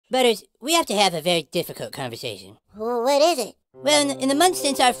Butters, we have to have a very difficult conversation. What is it? Well, in the months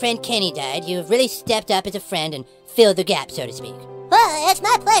since our friend Kenny died, you've really stepped up as a friend and filled the gap, so to speak. Well, it's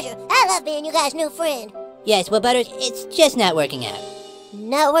my pleasure. I love being you guys' new friend. Yes, well, Butters, it's just not working out.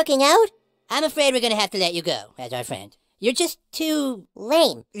 Not working out? I'm afraid we're gonna have to let you go as our friend. You're just too...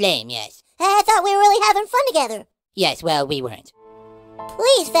 Lame. lame, yes. I thought we were really having fun together. Yes, well, we weren't.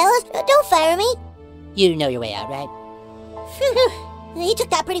 Please, fellas, don't fire me. You know your way out, right? Phew. You took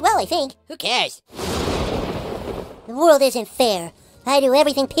that pretty well, I think. Who cares? The world isn't fair. I do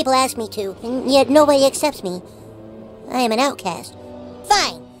everything people ask me to, and yet nobody accepts me. I am an outcast.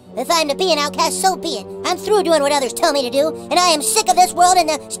 Fine. If I'm to be an outcast, so be it. I'm through doing what others tell me to do, and I am sick of this world and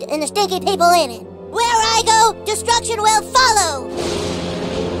the stinky people in it. Where I go, destruction will follow!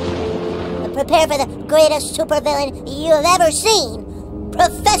 Prepare for the greatest supervillain you have ever seen,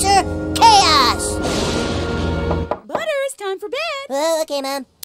 Professor Chaos! Butters, time for bed. Okay, Mom.